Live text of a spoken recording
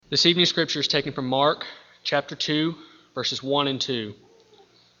This evening's scripture is taken from Mark chapter 2, verses 1 and 2.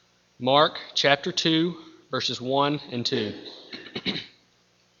 Mark chapter 2, verses 1 and 2.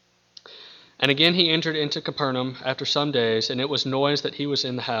 And again he entered into Capernaum after some days, and it was noised that he was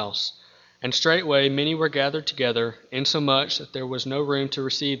in the house. And straightway many were gathered together, insomuch that there was no room to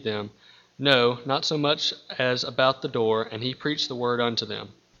receive them, no, not so much as about the door, and he preached the word unto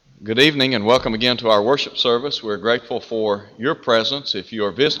them. Good evening and welcome again to our worship service. We're grateful for your presence. If you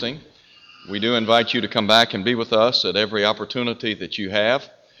are visiting, we do invite you to come back and be with us at every opportunity that you have.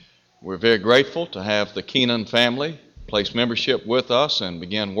 We're very grateful to have the Keenan family place membership with us and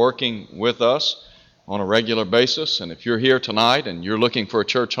begin working with us on a regular basis. And if you're here tonight and you're looking for a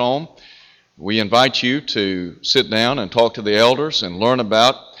church home, we invite you to sit down and talk to the elders and learn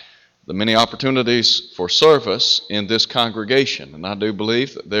about the many opportunities for service in this congregation. And I do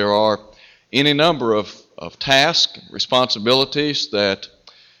believe that there are any number of tasks, responsibilities that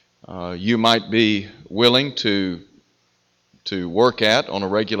you might be willing to work at on a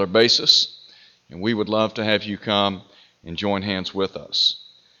regular basis. And we would love to have you come and join hands with us.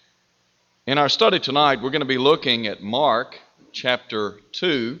 In our study tonight, we're going to be looking at Mark chapter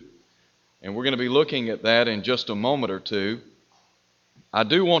 2, and we're going to be looking at that in just a moment or two. I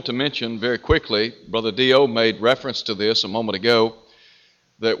do want to mention very quickly, Brother Dio made reference to this a moment ago,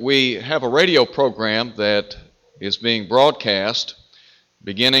 that we have a radio program that is being broadcast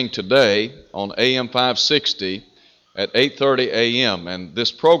beginning today on AM 560 at 8:30 a.m. And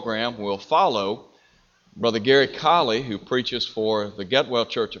this program will follow Brother Gary Colley, who preaches for the Getwell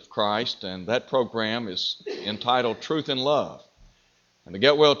Church of Christ, and that program is entitled Truth and Love. And the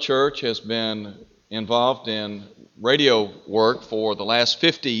Getwell Church has been involved in radio work for the last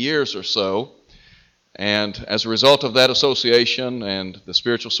 50 years or so. And as a result of that association and the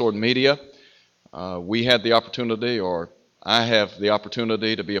Spiritual Sword Media, we had the opportunity, or I have the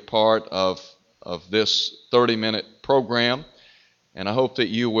opportunity, to be a part of this 30-minute program. And I hope that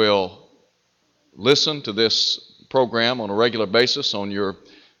you will listen to this program on a regular basis on your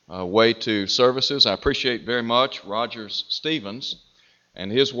way to services. I appreciate very much Rogers Stevens and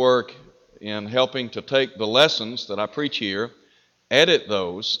his work in helping to take the lessons that I preach here, edit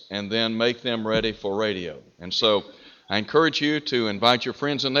those, and then make them ready for radio. And so I encourage you to invite your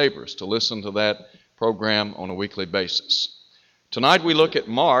friends and neighbors to listen to that program on a weekly basis. Tonight we look at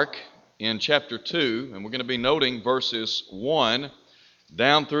Mark in chapter 2, and we're going to be noting verses 1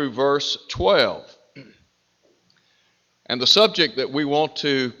 down through verse 12. And the subject that we want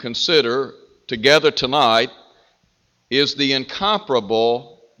to consider together tonight is the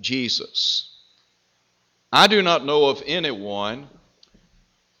incomparable Jesus. I do not know of anyone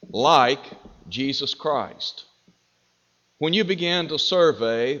like Jesus Christ. When you begin to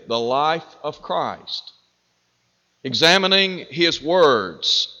survey the life of Christ, examining His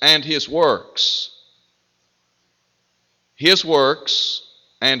words and His works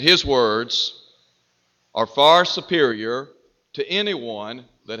and His words are far superior to anyone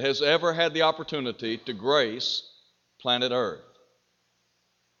that has ever had the opportunity to grace planet Earth.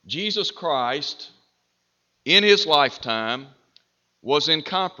 Jesus Christ, in His lifetime, was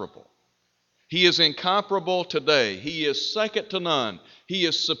incomparable. He is incomparable today. He is second to none. He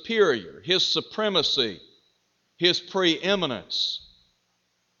is superior. His supremacy, His preeminence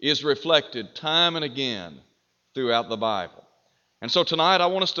is reflected time and again throughout the Bible. And so tonight I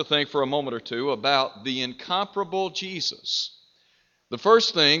want us to think for a moment or two about the incomparable Jesus. The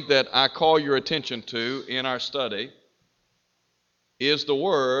first thing that I call your attention to in our study is the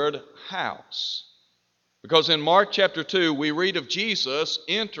word house. Because in Mark chapter 2, we read of Jesus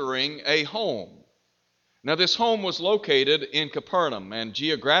entering a home. Now this home was located in Capernaum, and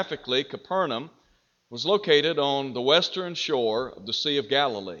geographically Capernaum was located on the western shore of the Sea of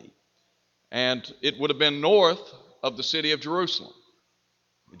Galilee. And it would have been north of the city of Jerusalem.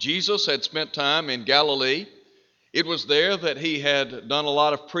 Jesus had spent time in Galilee. It was there that He had done a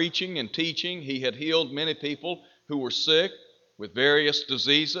lot of preaching and teaching. He had healed many people who were sick with various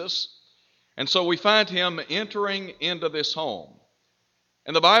diseases. And so we find Him entering into this home.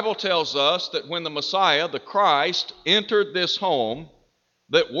 And the Bible tells us that when the Messiah, the Christ, entered this home,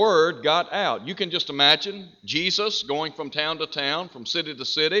 that word got out. You can just imagine Jesus going from town to town, from city to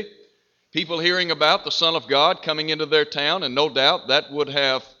city, people hearing about the Son of God coming into their town, and no doubt that would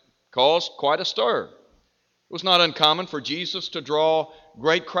have caused quite a stir. It was not uncommon for Jesus to draw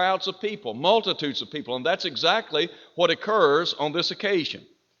great crowds of people, multitudes of people, and that's exactly what occurs on this occasion.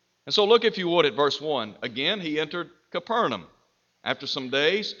 And so look, if you would, at verse 1. Again, He entered Capernaum after some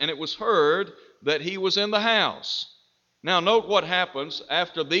days, and it was heard that He was in the house. Now note what happens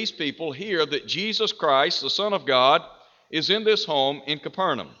after these people hear that Jesus Christ, the Son of God, is in this home in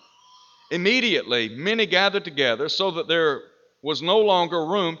Capernaum. Immediately, many gathered together so that there was no longer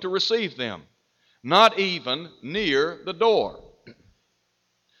room to receive them, not even near the door.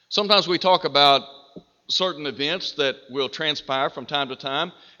 Sometimes we talk about certain events that will transpire from time to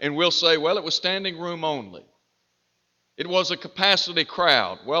time, and we'll say, well, it was standing room only. It was a capacity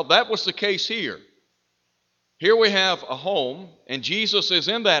crowd. Well, that was the case here. Here we have a home, and Jesus is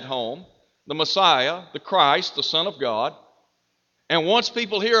in that home, the Messiah, the Christ, the Son of God. And once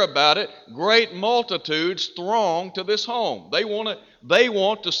people hear about it, great multitudes throng to this home. They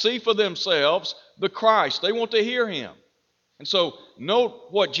want to see for themselves the Christ. They want to hear him. And so note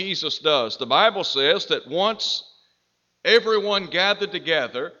what Jesus does. The Bible says that once everyone gathered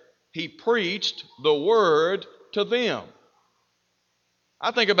together, he preached the word to them.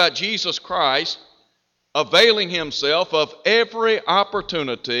 I think about Jesus Christ availing himself of every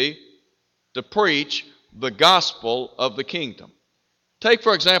opportunity to preach the gospel of the kingdom. Take,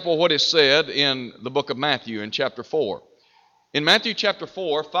 for example, what is said in the book of Matthew in chapter 4. In Matthew chapter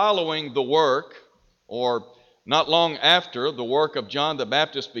 4, following the work, or not long after the work of John the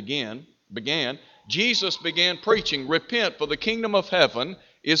Baptist began, Jesus began preaching, "Repent, for the kingdom of heaven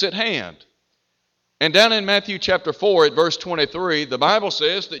is at hand." And down in Matthew chapter 4 at verse 23, the Bible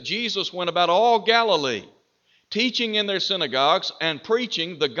says that Jesus went about all Galilee, teaching in their synagogues and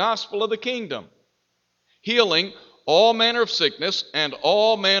preaching the gospel of the kingdom, healing all manner of sickness and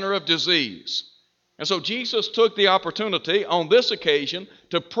all manner of disease. And so Jesus took the opportunity on this occasion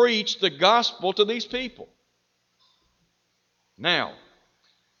to preach the gospel to these people. Now,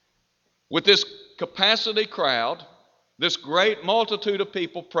 with this capacity crowd, this great multitude of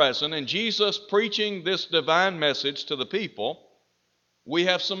people present, and Jesus preaching this divine message to the people, we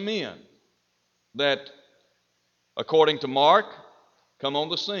have some men that, according to Mark, come on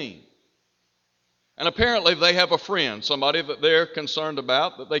the scene. And apparently they have a friend, somebody that they're concerned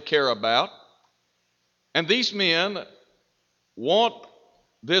about, that they care about. And these men want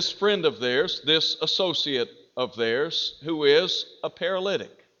this friend of theirs, this associate of theirs, who is a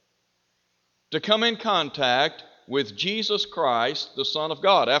paralytic, to come in contact with Jesus Christ, the Son of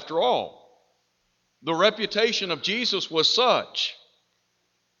God. After all, the reputation of Jesus was such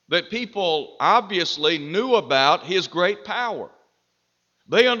that people obviously knew about his great power.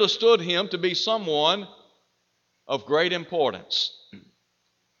 They understood him to be someone of great importance.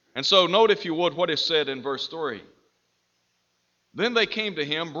 And so note, if you would, what is said in verse 3. Then they came to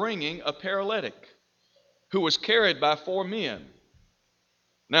him bringing a paralytic who was carried by 4 men.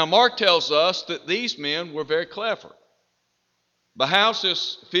 Now Mark tells us that these men were very clever. The house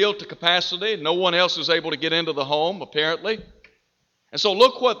is filled to capacity. No one else is able to get into the home, apparently. And so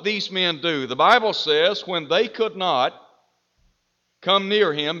look what these men do. The Bible says when they could not come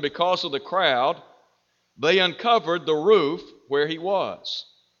near him because of the crowd, they uncovered the roof where he was.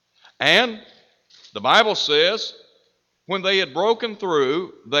 And the Bible says when they had broken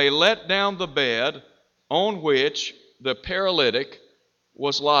through, they let down the bed on which the paralytic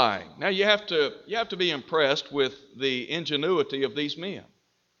was lying. Now you have to be impressed with the ingenuity of these men.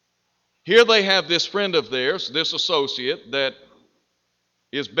 Here they have this friend of theirs, this associate that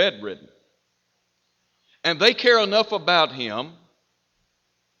is bedridden. And they care enough about him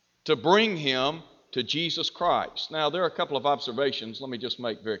to bring him to Jesus Christ. Now, there are a couple of observations let me just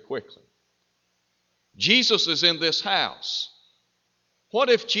make very quickly. Jesus is in this house. What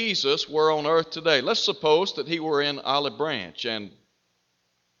if Jesus were on earth today? Let's suppose that he were in Olive Branch, and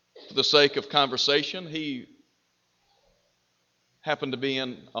for the sake of conversation, he happened to be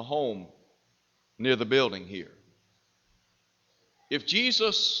in a home near the building here. If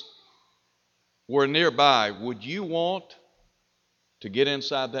Jesus were nearby, would you want to get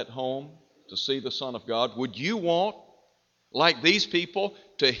inside that home to see the Son of God? Would you want, like these people,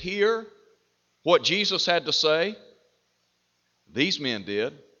 to hear what Jesus had to say? These men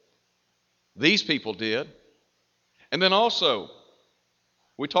did. These people did. And then also,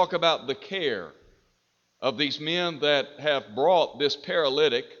 we talk about the care of these men that have brought this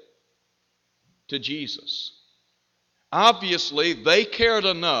paralytic to Jesus. Obviously, they cared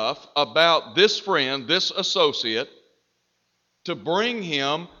enough about this friend, this associate, to bring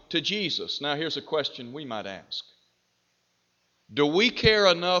him to Jesus. Now, here's a question we might ask. Do we care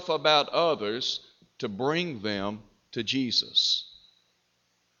enough about others to bring them to Jesus?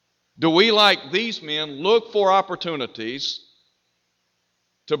 Do we, like these men, look for opportunities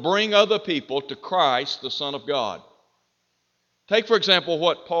to bring other people to Christ, the Son of God? Take, for example,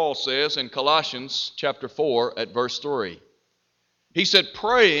 what Paul says in Colossians chapter 4 at verse 3. He said,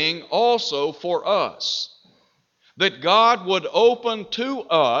 praying also for us, that God would open to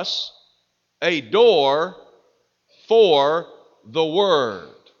us a door for the Word.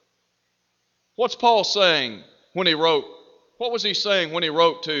 What's Paul saying when he wrote? What was he saying when he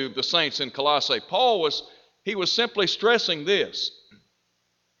wrote to the saints in Colossae? He was simply stressing this.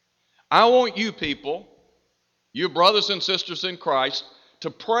 I want you people, you brothers and sisters in Christ,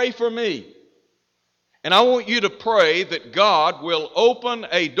 to pray for me. And I want you to pray that God will open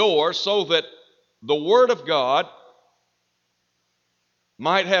a door so that the Word of God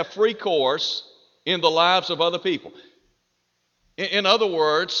might have free course in the lives of other people. In other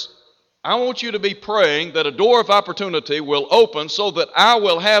words, I want you to be praying that a door of opportunity will open so that I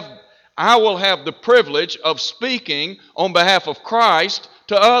will have the privilege of speaking on behalf of Christ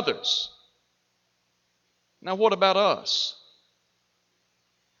to others. Now, what about us?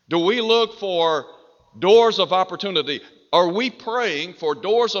 Do we look for doors of opportunity? Are we praying for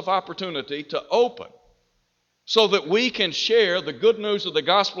doors of opportunity to open so that we can share the good news of the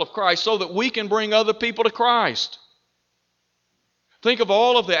gospel of Christ, so that we can bring other people to Christ? Think of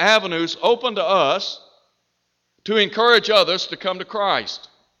all of the avenues open to us to encourage others to come to Christ.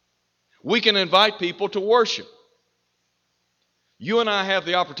 We can invite people to worship. You and I have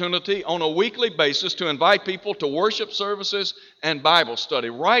the opportunity on a weekly basis to invite people to worship services and Bible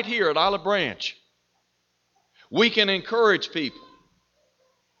study right here at Olive Branch. We can encourage people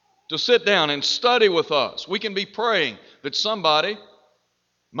to sit down and study with us. We can be praying that somebody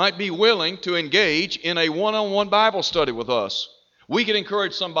might be willing to engage in a one-on-one Bible study with us. We can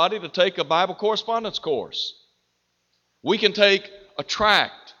encourage somebody to take a Bible correspondence course. We can take a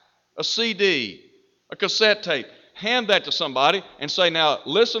tract, a CD, a cassette tape, hand that to somebody and say, now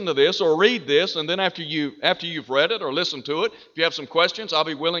listen to this or read this, and then after you've read it or listened to it, if you have some questions, I'll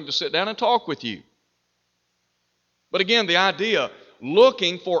be willing to sit down and talk with you. But again, the idea,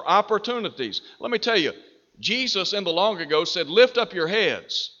 looking for opportunities. Let me tell you, Jesus in the long ago said, lift up your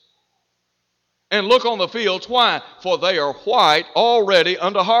heads and look on the fields. Why? For they are white already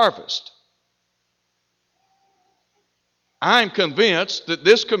unto harvest. I'm convinced that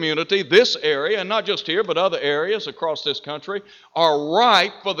this community, this area, and not just here, but other areas across this country, are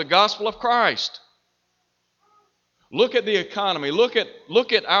ripe for the gospel of Christ. Look at the economy. Look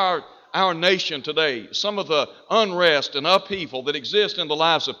at our nation today, some of the unrest and upheaval that exists in the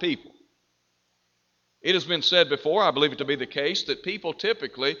lives of people. It has been said before, I believe it to be the case, that people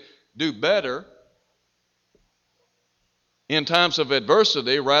typically do better in times of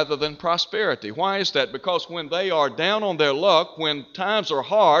adversity rather than prosperity. Why is that? Because when they are down on their luck, when times are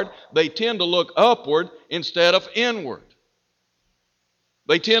hard, they tend to look upward instead of inward.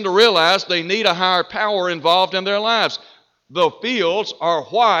 They tend to realize they need a higher power involved in their lives. The fields are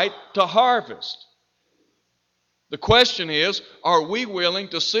white to harvest. The question is, are we willing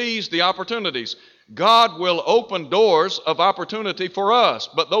to seize the opportunities? God will open doors of opportunity for us,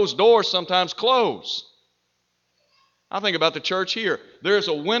 but those doors sometimes close. I think about the church here. There's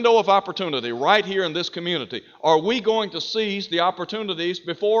a window of opportunity right here in this community. Are we going to seize the opportunities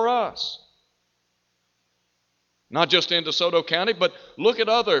before us? Not just in DeSoto County, but look at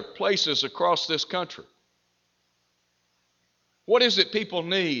other places across this country. What is it people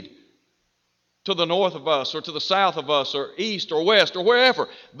need to the north of us or to the south of us or east or west or wherever?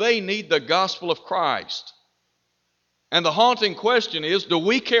 They need the gospel of Christ. And the haunting question is, do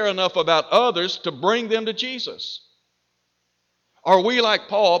we care enough about others to bring them to Jesus? Are we like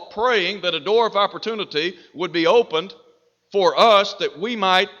Paul praying that a door of opportunity would be opened for us that we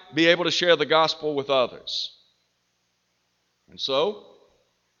might be able to share the gospel with others? And so,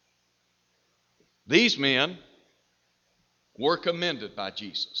 these men were commended by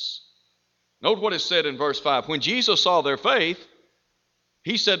Jesus. Note what is said in verse 5. When Jesus saw their faith,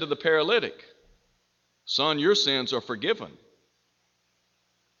 he said to the paralytic, "Son, your sins are forgiven."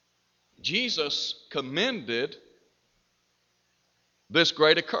 Jesus commended this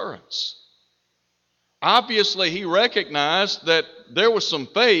great occurrence. Obviously, he recognized that there was some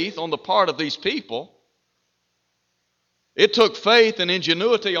faith on the part of these people. It took faith and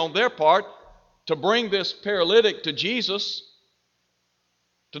ingenuity on their part to bring this paralytic to Jesus,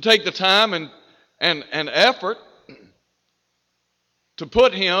 to take the time and effort to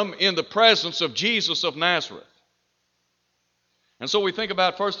put him in the presence of Jesus of Nazareth. And so we think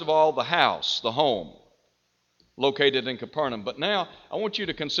about, first of all, the house, the home, located in Capernaum. But now I want you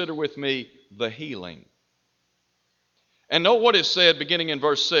to consider with me the healing. And note what is said beginning in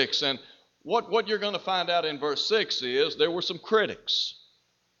verse 6. And what you're going to find out in verse 6 is there were some critics.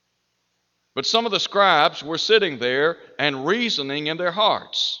 But some of the scribes were sitting there and reasoning in their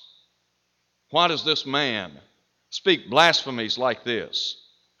hearts. Why does this man speak blasphemies like this?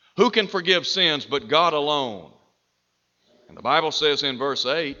 Who can forgive sins but God alone? And the Bible says in verse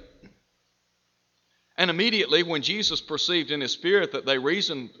 8, And immediately when Jesus perceived in his spirit that they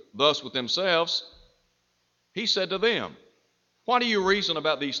reasoned thus with themselves, he said to them, why do you reason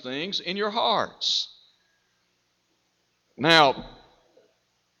about these things in your hearts? Now,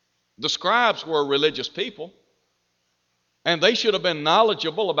 the scribes were religious people, and they should have been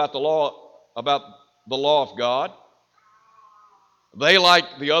knowledgeable about the law of God. They, like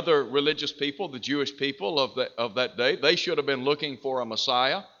the other religious people, the Jewish people of that day, they should have been looking for a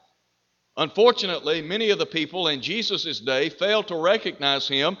Messiah. Unfortunately, many of the people in Jesus' day failed to recognize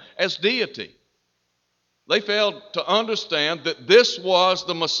him as deity. They failed to understand that this was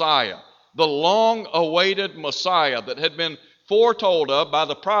the Messiah, the long-awaited Messiah that had been foretold of by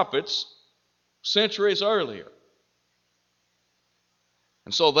the prophets centuries earlier.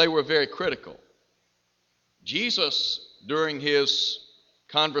 And so they were very critical. Jesus, during his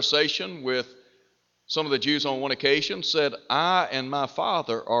conversation with some of the Jews on one occasion, said, I and my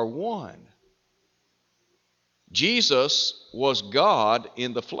Father are one. Jesus was God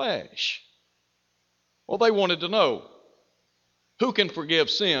in the flesh. Well, they wanted to know, who can forgive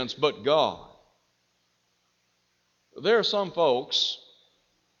sins but God? There are some folks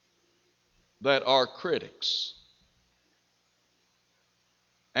that are critics.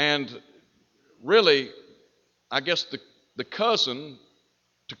 And really, I guess the cousin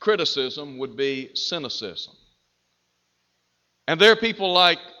to criticism would be cynicism. And there are people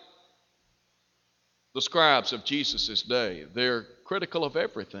like the scribes of Jesus' day. They're critical of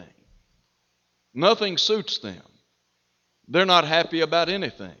everything. Nothing suits them. They're not happy about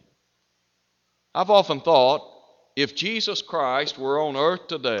anything. I've often thought, if Jesus Christ were on earth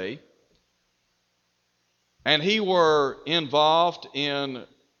today and he were involved in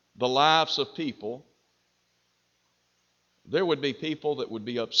the lives of people, there would be people that would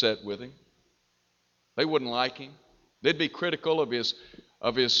be upset with him. They wouldn't like him. They'd be critical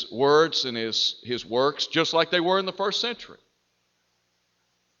of his words and his works, just like they were in the first century.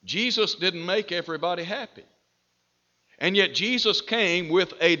 Jesus didn't make everybody happy. And yet Jesus came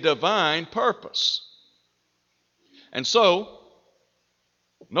with a divine purpose. And so,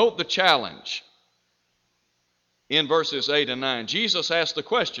 note the challenge in verses 8 and 9. Jesus asked the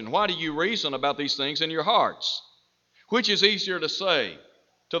question, why do you reason about these things in your hearts? Which is easier to say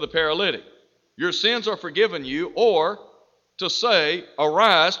to the paralytic, your sins are forgiven you, or to say,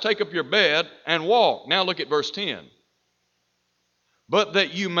 arise, take up your bed, and walk. Now look at verse 10. But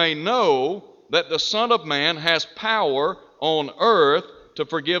that you may know that the Son of Man has power on earth to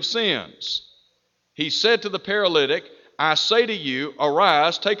forgive sins. He said to the paralytic, I say to you,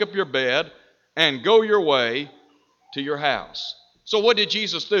 arise, take up your bed, and go your way to your house. So what did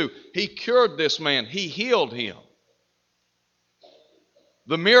Jesus do? He cured this man. He healed him.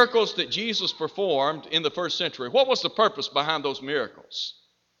 The miracles that Jesus performed in the first century, what was the purpose behind those miracles?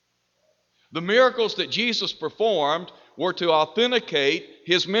 The miracles that Jesus performed were to authenticate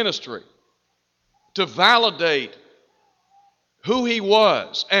his ministry, to validate who he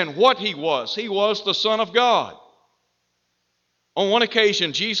was and what he was. He was the Son of God. On one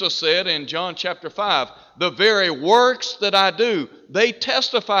occasion, Jesus said in John chapter 5, the very works that I do, they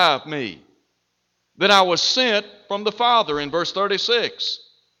testify of me, that I was sent from the Father, in verse 36.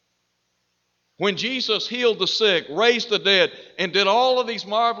 When Jesus healed the sick, raised the dead, and did all of these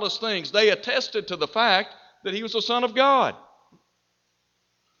marvelous things, they attested to the fact that he was the Son of God.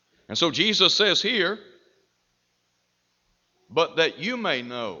 And so Jesus says here, but that you may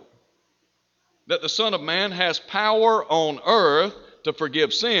know that the Son of Man has power on earth to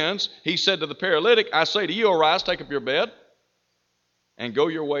forgive sins, he said to the paralytic, I say to you, arise, take up your bed, and go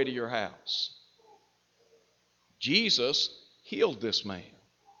your way to your house. Jesus healed this man.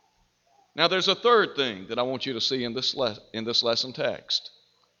 Now there's a third thing that I want you to see in this lesson text,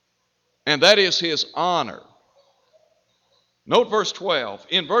 and that is his honor. Note verse 12.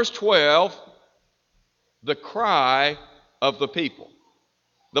 In verse 12, the cry of the people.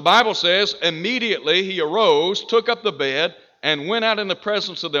 The Bible says, immediately he arose, took up the bed, and went out in the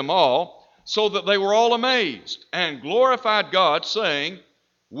presence of them all, so that they were all amazed, and glorified God, saying,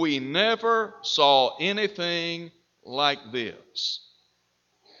 we never saw anything like this.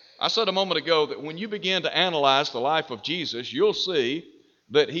 I said a moment ago that when you begin to analyze the life of Jesus, you'll see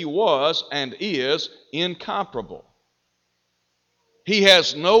that he was and is incomparable. He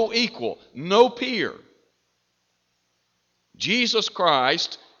has no equal, no peer. Jesus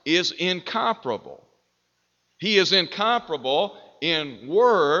Christ is incomparable. He is incomparable in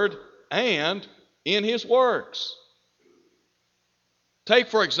word and in his works. Take,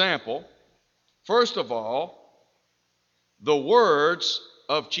 for example, first of all, the words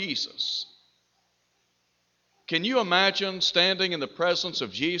of Jesus. Can you imagine standing in the presence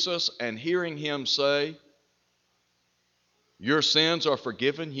of Jesus and hearing him say, "Your sins are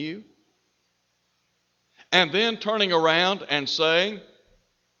forgiven you"? And then turning around and saying,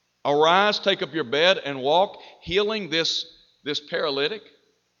 "Arise, take up your bed and walk," healing this paralytic?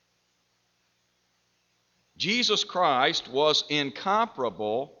 Jesus Christ was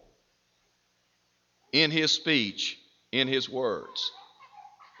incomparable in his speech, in his words.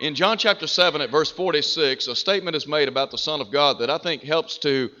 In John chapter 7 at verse 46, a statement is made about the Son of God that I think helps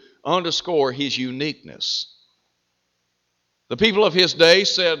to underscore his uniqueness. The people of his day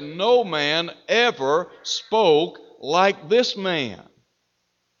said, "No man ever spoke like this man."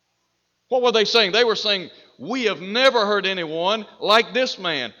 What were they saying? They were saying, "We have never heard anyone like this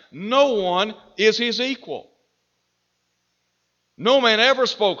man. No one is his equal. No man ever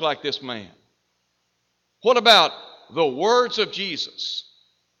spoke like this man." What about the words of Jesus?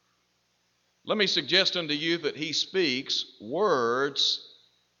 Let me suggest unto you that he speaks words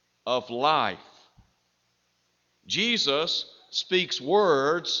of life. Jesus speaks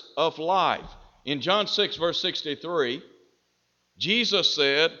words of life. In John 6, verse 63, Jesus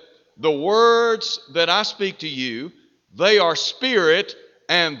said, "The words that I speak to you, they are spirit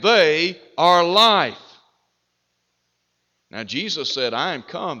and they are life." Now Jesus said, "I am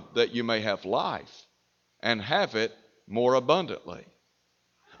come that you may have life and have it more abundantly."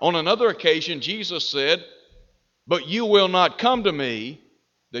 On another occasion, Jesus said, "But you will not come to me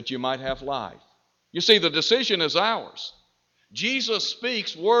that you might have life." You see, the decision is ours. Jesus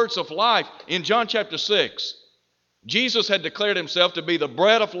speaks words of life. In John chapter 6, Jesus had declared himself to be the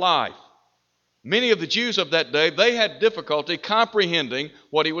bread of life. Many of the Jews of that day, they had difficulty comprehending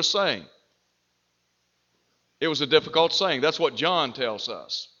what he was saying. It was a difficult saying. That's what John tells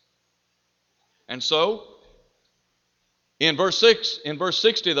us. And so, in verse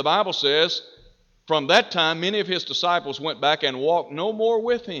 60, the Bible says, "From that time many of his disciples went back and walked no more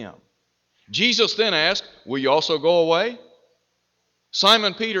with him." Jesus then asked, "Will you also go away?"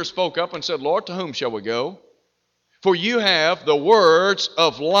 Simon Peter spoke up and said, "Lord, to whom shall we go? For you have the words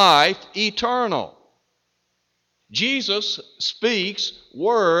of life eternal." Jesus speaks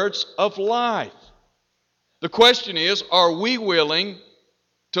words of life. The question is, are we willing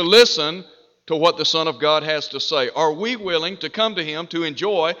to listen to what the Son of God has to say? Are we willing to come to him to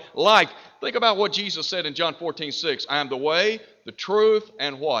enjoy life? Think about what Jesus said in John 14:6. "I am the way, the truth,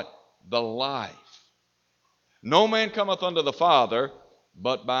 and" what? "The life. No man cometh unto the Father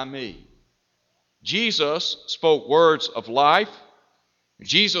but by me." Jesus spoke words of life.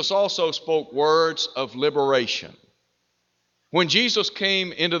 Jesus also spoke words of liberation. When Jesus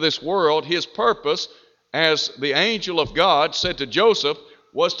came into this world, his purpose, as the angel of God said to Joseph,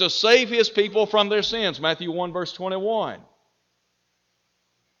 was to save his people from their sins. Matthew 1, verse 21.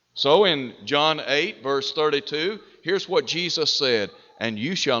 So in John 8, verse 32, here's what Jesus said, "And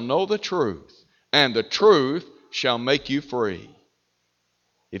you shall know the truth, and the truth shall make you free."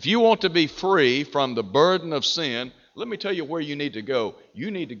 If you want to be free from the burden of sin, let me tell you where you need to go.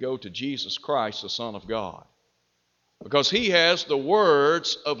 You need to go to Jesus Christ, the Son of God, because he has the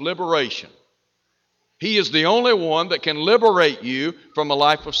words of liberation. He is the only one that can liberate you from a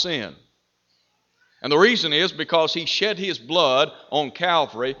life of sin. And the reason is because he shed his blood on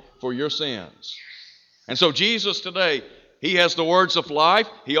Calvary for your sins. And so Jesus today, he has the words of life.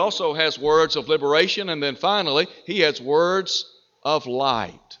 He also has words of liberation. And then finally, he has words of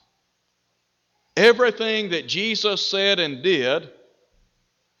light. Everything that Jesus said and did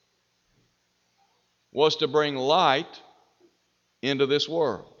was to bring light into this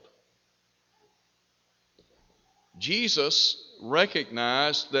world. Jesus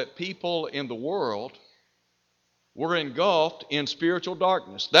recognized that people in the world were engulfed in spiritual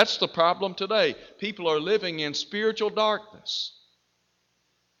darkness. That's the problem today. People are living in spiritual darkness,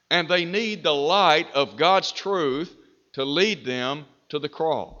 and they need the light of God's truth to lead them to the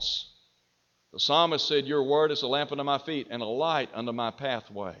cross. The psalmist said, "Your word is a lamp unto my feet and a light unto my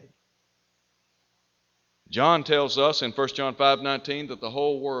pathway." John tells us in 1 John 5:19 that the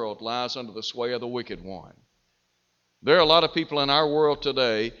whole world lies under the sway of the wicked one. There are a lot of people in our world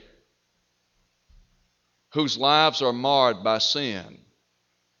today whose lives are marred by sin.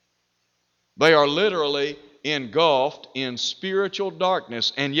 They are literally engulfed in spiritual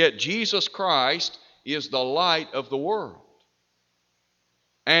darkness, and yet Jesus Christ is the light of the world.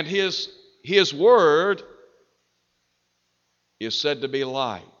 And his word is said to be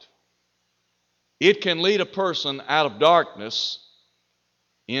light. It can lead a person out of darkness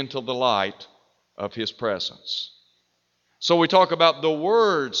into the light of his presence. So we talk about the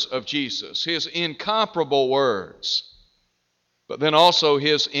words of Jesus, his incomparable words, but then also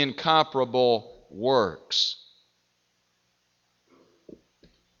his incomparable works.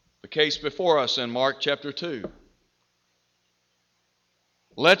 case before us in Mark chapter 2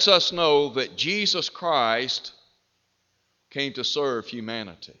 lets us know that Jesus Christ came to serve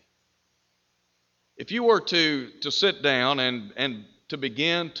humanity. If you were to sit down and to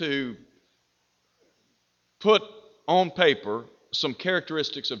begin to put on paper some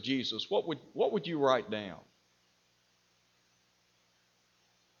characteristics of Jesus, what would you write down?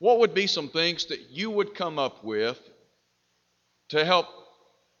 What would be some things that you would come up with to help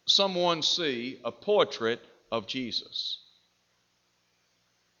someone see a portrait of Jesus?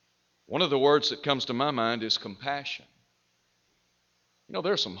 One of the words that comes to my mind is compassion. You know,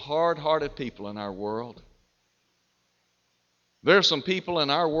 there are some hard-hearted people in our world. There are some people in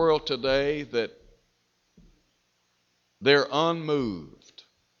our world today that they're unmoved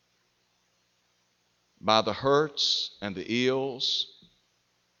by the hurts and the ills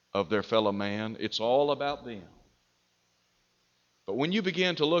of their fellow man. It's all about them. But when you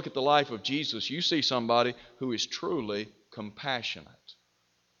begin to look at the life of Jesus, you see somebody who is truly compassionate.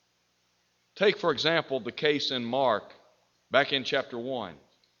 Take, for example, the case in Mark, back in chapter 1.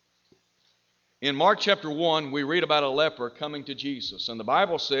 In Mark chapter 1, we read about a leper coming to Jesus, and the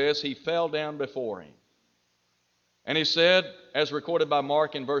Bible says he fell down before him. And he said, as recorded by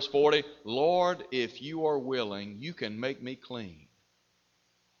Mark in verse 40, "Lord, if you are willing, you can make me clean."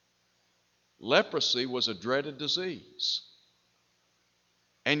 Leprosy was a dreaded disease.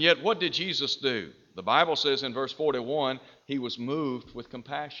 And yet, what did Jesus do? The Bible says in verse 41, he was moved with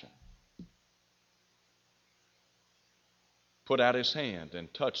compassion. Put out his hand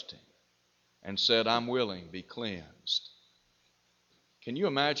and touched him and said, "I'm willing, be cleansed." Can you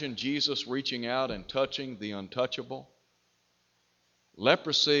imagine Jesus reaching out and touching the untouchable?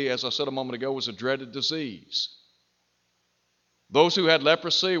 Leprosy, as I said a moment ago, was a dreaded disease. Those who had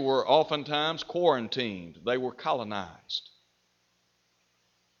leprosy were oftentimes quarantined. They were colonized.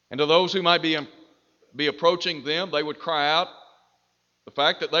 And to those who might be approaching them, they would cry out the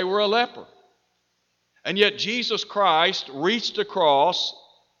fact that they were a leper. And yet Jesus Christ reached across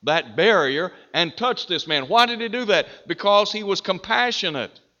that barrier and touched this man. Why did he do that? Because he was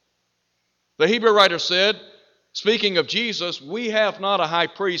compassionate. The Hebrew writer said, speaking of Jesus, "We have not a high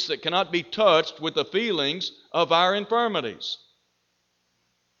priest that cannot be touched with the feelings of our infirmities,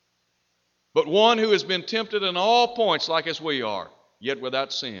 but one who has been tempted in all points like as we are, yet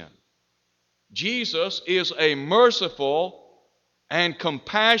without sin." Jesus is a merciful and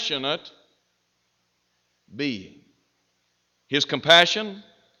compassionate being. His compassion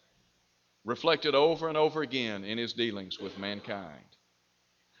reflected over and over again in his dealings with mankind.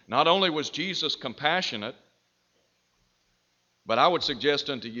 Not only was Jesus compassionate, but I would suggest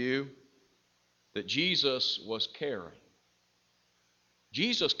unto you that Jesus was caring.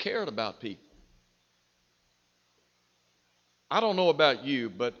 Jesus cared about people. I don't know about you,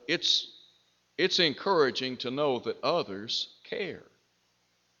 but it's encouraging to know that others care.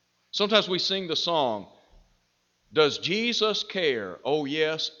 Sometimes we sing the song, "Does Jesus care? Oh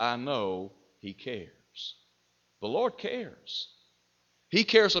yes, I know he cares." The Lord cares. He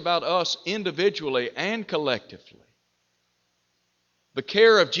cares about us individually and collectively. The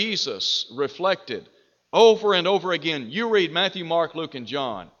care of Jesus reflected over and over again. You read Matthew, Mark, Luke, and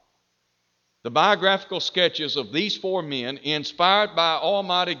John. The biographical sketches of these four men inspired by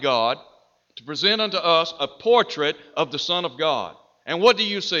Almighty God to present unto us a portrait of the Son of God. And what do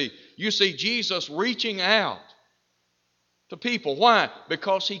you see? You see Jesus reaching out to people. Why?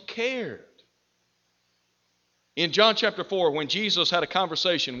 Because he cared. In John chapter 4, when Jesus had a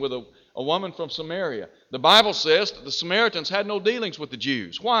conversation with a woman from Samaria, the Bible says that the Samaritans had no dealings with the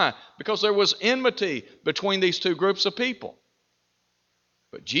Jews. Why? Because there was enmity between these two groups of people.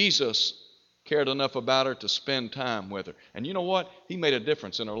 But Jesus cared enough about her to spend time with her. And you know what? He made a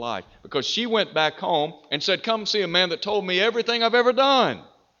difference in her life, because she went back home and said, "Come see a man that told me everything I've ever done."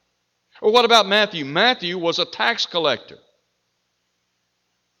 Or what about Matthew? Matthew was a tax collector.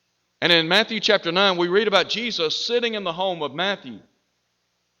 And in Matthew chapter 9, we read about Jesus sitting in the home of Matthew.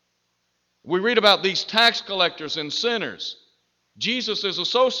 We read about these tax collectors and sinners. Jesus is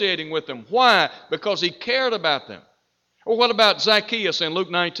associating with them. Why? Because he cared about them. Or what about Zacchaeus in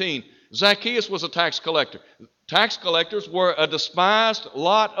Luke 19? Zacchaeus was a tax collector. Tax collectors were a despised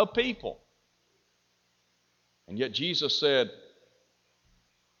lot of people. And yet Jesus said,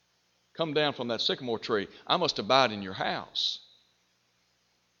 "Come down from that sycamore tree. I must abide in your house."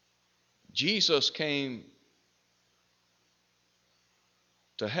 Jesus came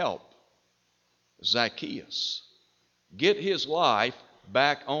to help Zacchaeus get his life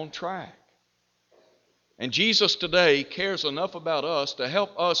back on track. And Jesus today cares enough about us to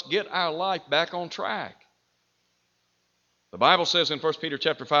help us get our life back on track. The Bible says in 1 Peter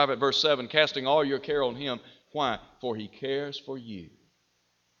chapter 5 at verse 7, casting all your care on Him. Why? For He cares for you.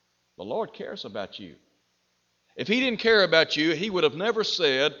 The Lord cares about you. If He didn't care about you, He would have never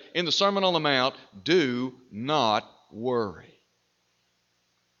said in the Sermon on the Mount, do not worry.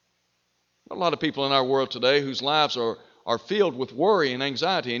 A lot of people in our world today whose lives are filled with worry and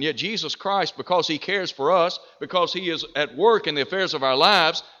anxiety, and yet Jesus Christ, because He cares for us, because He is at work in the affairs of our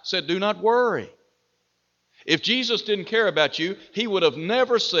lives, said, do not worry. If Jesus didn't care about you, He would have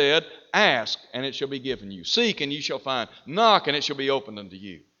never said, ask and it shall be given you. Seek and you shall find. Knock and it shall be opened unto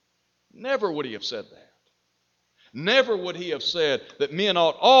you. Never would He have said that. Never would He have said that men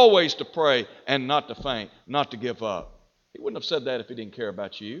ought always to pray and not to faint, not to give up. He wouldn't have said that if He didn't care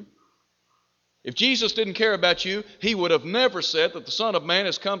about you. If Jesus didn't care about you, He would have never said that the Son of Man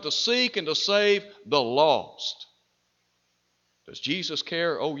has come to seek and to save the lost. Does Jesus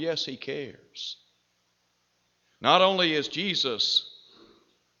care? Oh, yes, He cares. Not only is Jesus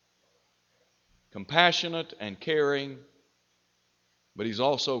compassionate and caring, but He's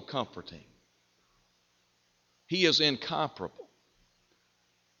also comforting. He is incomparable.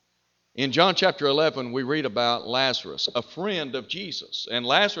 In John chapter 11, we read about Lazarus, a friend of Jesus. And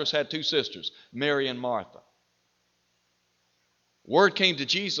Lazarus had two sisters, Mary and Martha. Word came to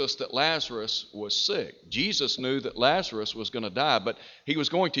Jesus that Lazarus was sick. Jesus knew that Lazarus was going to die, but He was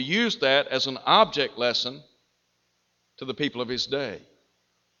going to use that as an object lesson to the people of His day.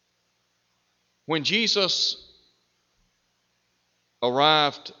 When Jesus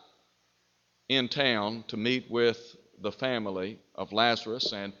arrived in town to meet with the family of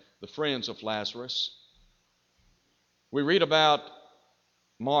Lazarus and the friends of Lazarus, we read about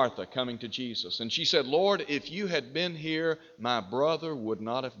Martha coming to Jesus. And she said, Lord, if you had been here, my brother would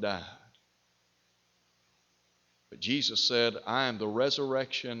not have died. But Jesus said, I am the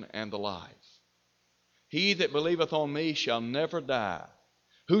resurrection and the life. He that believeth on me shall never die.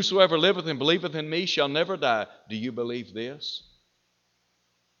 Whosoever liveth and believeth in me shall never die. Do you believe this?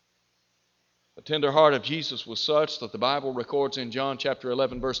 The tender heart of Jesus was such that the Bible records in John chapter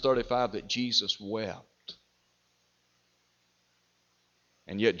 11 verse 35 that Jesus wept.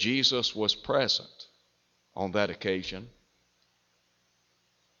 And yet Jesus was present on that occasion.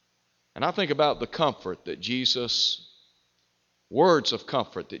 And I think about the comfort that Jesus, words of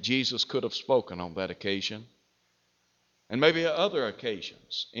comfort that Jesus could have spoken on that occasion. And maybe other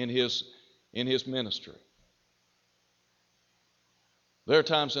occasions in his ministry. There are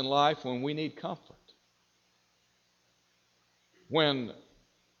times in life when we need comfort. When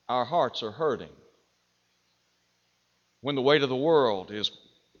our hearts are hurting. When the weight of the world is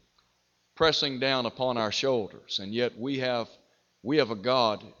pressing down upon our shoulders, and yet we have a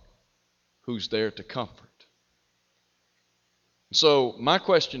God who's there to comfort. So my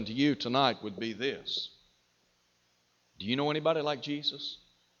question to you tonight would be this. Do you know anybody like Jesus?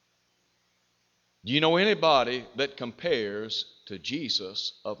 Do you know anybody that compares to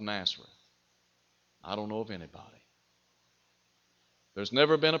Jesus of Nazareth? I don't know of anybody. There's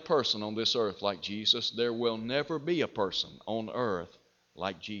never been a person on this earth like Jesus. There will never be a person on earth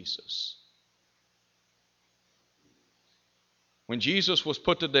like Jesus. When Jesus was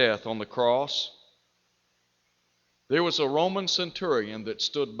put to death on the cross, there was a Roman centurion that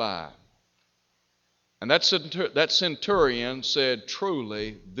stood by. And that centurion said,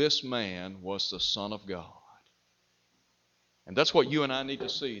 truly, this man was the Son of God. And that's what you and I need to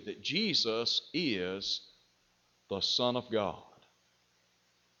see, that Jesus is the Son of God.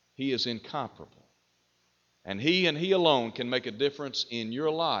 He is incomparable. And He alone can make a difference in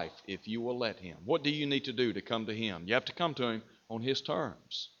your life if you will let Him. What do you need to do to come to Him? You have to come to Him on His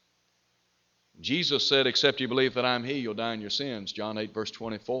terms. Jesus said, except you believe that I am He, you'll die in your sins. John 8, verse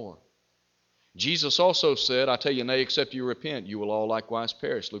 24. Jesus also said, I tell you, nay, except you repent, you will all likewise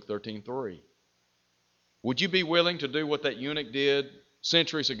perish. Luke 13:3. Would you be willing to do what that eunuch did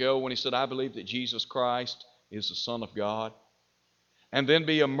centuries ago when he said, I believe that Jesus Christ is the Son of God? And then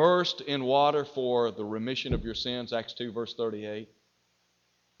be immersed in water for the remission of your sins, Acts 2, verse 38.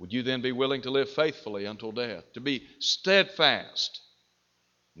 Would you then be willing to live faithfully until death? To be steadfast,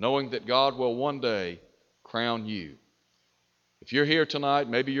 knowing that God will one day crown you. If you're here tonight,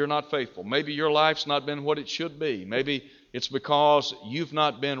 maybe you're not faithful. Maybe your life's not been what it should be. Maybe it's because you've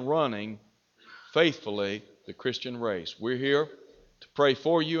not been running faithfully the Christian race. We're here to pray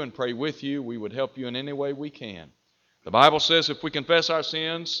for you and pray with you. We would help you in any way we can. The Bible says if we confess our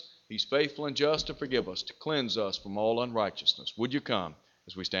sins, He's faithful and just to forgive us, to cleanse us from all unrighteousness. Would you come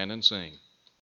as we stand and sing?